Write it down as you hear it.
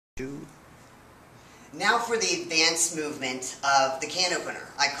Now for the advanced movement of the can opener.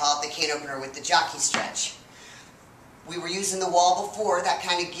 I call it the can opener with the jockey stretch. We were using the wall before. That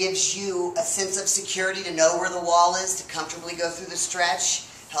kind of gives you a sense of security to know where the wall is, to comfortably go through the stretch.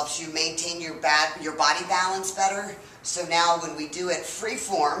 Helps you maintain your body balance better. So now when we do it free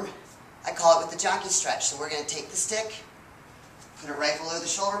form, I call it with the jockey stretch. So we're going to take the stick, put it right below the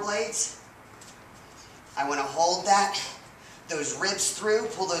shoulder blades. I want to hold those ribs through,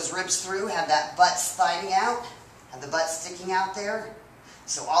 pull those ribs through, have that butt sliding out, have the butt sticking out there.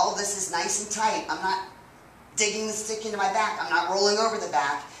 So all of this is nice and tight. I'm not digging the stick into my back. I'm not rolling over the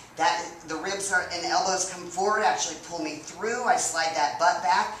back. The ribs and elbows come forward, actually pull me through. I slide that butt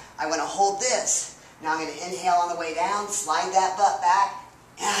back. I want to hold this. Now I'm going to inhale on the way down, slide that butt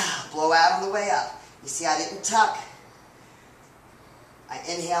back, blow out on the way up. You see I didn't tuck. I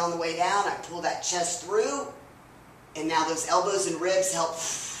inhale on the way down, I pull that chest through, and now those elbows and ribs help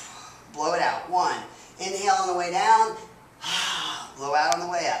blow it out. 1. Inhale on the way down, blow out on the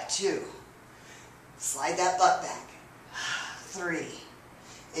way up. 2. Slide that butt back. 3.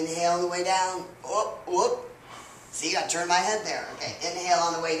 Inhale on the way down. Whoop, whoop. See, I turned my head there. Okay, inhale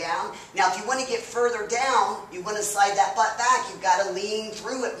on the way down. Now, if you want to get further down, you want to slide that butt back, you've got to lean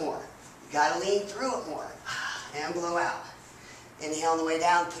through it more. You've got to lean through it more. And blow out. Inhale on the way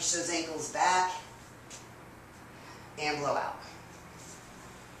down, push those ankles back, and blow out.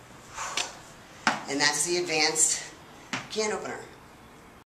 And that's the advanced can opener.